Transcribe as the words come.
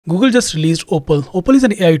Google just released Opal. Opal is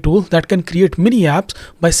an AI tool that can create mini apps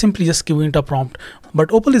by simply just giving it a prompt.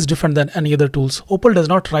 But Opal is different than any other tools. Opal does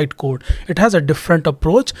not write code. It has a different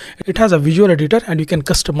approach. It has a visual editor and you can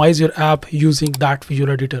customize your app using that visual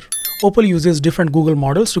editor. Opal uses different Google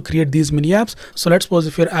models to create these mini apps. So let's suppose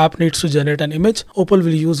if your app needs to generate an image, Opal will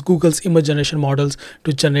use Google's image generation models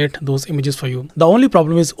to generate those images for you. The only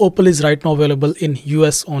problem is Opal is right now available in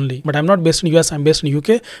US only. But I'm not based in US, I'm based in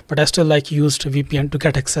UK, but I still used VPN to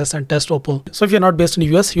get access and test Opal. So if you're not based in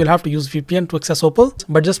US, you'll have to use VPN to access Opal,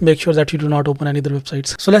 but just make sure that you do not open any other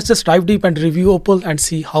websites. So let's just dive deep and review Opal and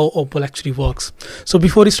see how Opal actually works. So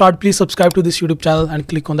before we start, please subscribe to this YouTube channel and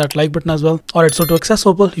click on that like button as well. Alright, so to access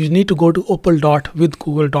Opal, you need to go to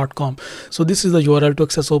opal.withgoogle.com. So this is the URL to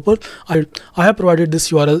access Opal. I have provided this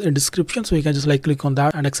URL in description, so you can just click on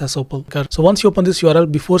that and access Opal. Okay. So once you open this URL,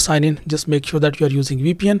 before sign in, just make sure that you are using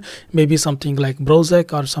VPN, maybe something like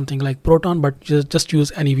Browsec or something like Proton, but just use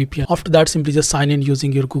any VPN. After that, simply just sign in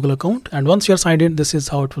using your Google account. And once you're signed in, this is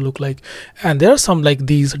how it will look like. And there are some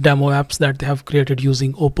these demo apps that they have created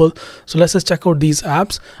using Opal. So let's just check out these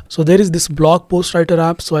apps. So there is this blog post writer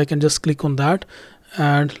app, so I can just click on that.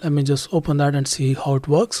 And let me just open that and see how it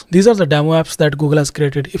works. These are the demo apps that Google has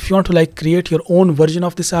created. If you want to create your own version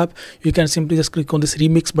of this app, you can simply just click on this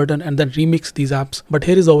remix button and then remix these apps. But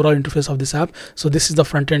here is the overall interface of this app. So this is the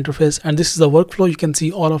front end interface and this is the workflow. You can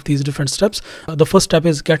see all of these different steps. The first step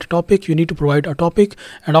is get a topic. You need to provide a topic,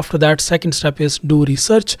 and after that, second step is do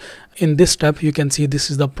research. In this step, you can see this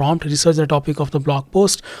is the prompt: research the topic of the blog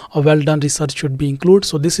post. A well done research should be included.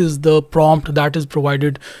 So this is the prompt that is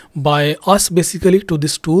provided by us basically to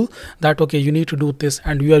this tool, that okay, you need to do this,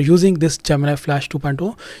 and we are using this Gemini Flash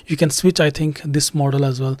 2.0. You can switch, I think, this model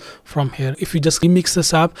as well from here. If you just remix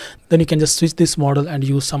this app, then you can just switch this model and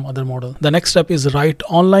use some other model. The next step is write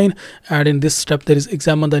online, and in this step there is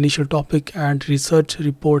examine the initial topic and research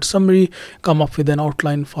report summary, come up with an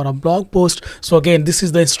outline for a blog post. So again, this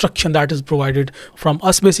is the instruction that is provided from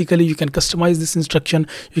us. Basically, you can customize this instruction,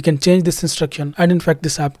 you can change this instruction, and in fact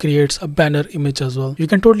this app creates a banner image as well. You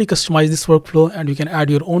can totally customize this workflow and you can add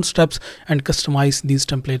your own steps and customize these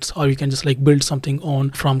templates, or you can just build something on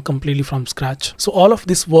completely from scratch. So all of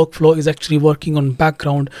this workflow is actually working on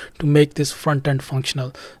background to make this front end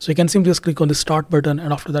functional. So you can simply just click on the start button,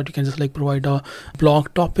 and after that you can just provide a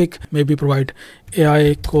blog topic, maybe provide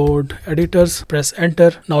AI code editors, press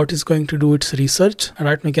enter. Now it is going to do its research, and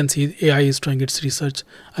right now you can see AI is doing its research.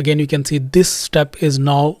 Again, you can see this step is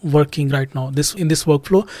now working right now. In this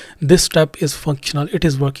workflow, this step is functional, it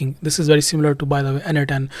is working. This is very similar to, by the way,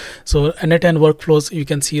 n8n. So n8n workflows, you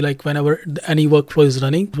can see whenever any workflow is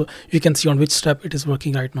running, you can see on which step it is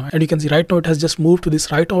working right now. And you can see right now it has just moved to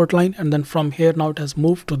this right outline, and then from here now it has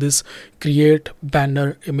moved to this create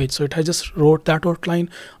banner image. So it has just wrote that outline,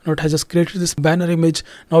 now it has just created this banner image.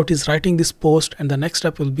 Now it is writing this post, and the next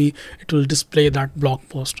step will be it will display that blog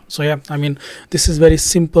post. So yeah, I mean, this is very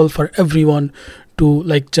simple for everyone to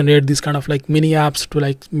generate these kind of mini apps, to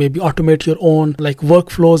maybe automate your own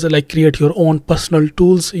workflows, create your own personal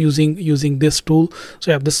tools using this tool.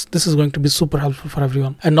 So yeah, this is going to be super helpful for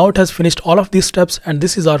everyone. And now it has finished all of these steps, and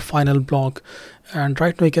this is our final blog. And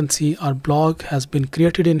right now you can see our blog has been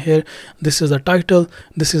created in here. This is the title,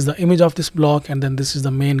 this is the image of this blog, and then this is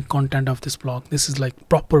the main content of this blog. This is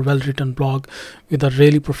proper well written blog with a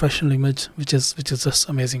really professional image, which is just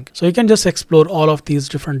amazing. So you can just explore all of these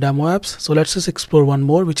different demo apps. So let's just explore one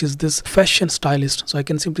more, which is this fashion stylist. So I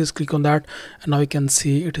can simply just click on that, and now you can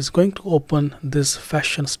see it is going to open this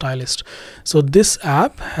fashion stylist. So this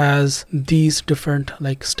app has these different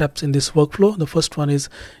steps in this workflow. The first one is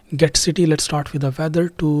get city. Let's start with the weather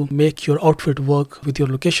to make your outfit work with your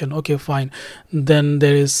location. Okay, fine. Then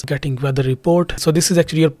there is getting weather report. So this is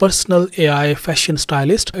actually your personal AI fashion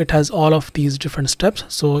stylist. It has all of these different steps.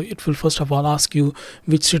 So it will first of all ask you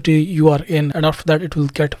which city you are in, and after that it will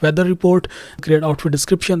get weather report, create outfit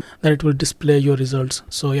description, then it will display your results.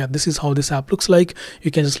 So yeah, this is how this app looks like. You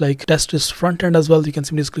can just test this front end as well. You can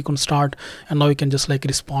simply just click on start, and now you can just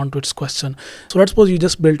respond to its question. So let's suppose you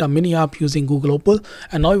just built a mini app using Google Opal,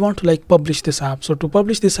 and now you want to publish this app. So to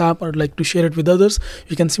publish this app or to share it with others,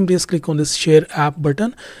 you can simply just click on this share app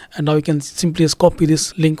button, and now you can simply just copy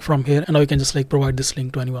this link from here, and now you can just provide this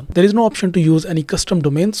link to anyone. There is no option to use any custom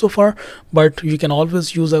domain so far, but you can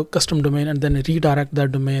always use a custom domain and then redirect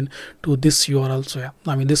that domain to this URL. So yeah,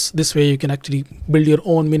 I mean, this way you can actually build your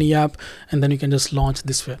own mini app, and then you can just launch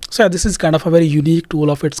this way. So yeah, this is kind of a very unique tool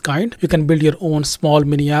of its kind. You can build your own small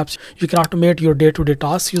mini apps. You can automate your day-to-day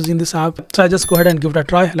tasks using this app. So I just go ahead and give it a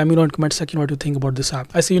try. Let me know in comment section what you think about this app.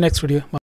 I see you next video. Bye.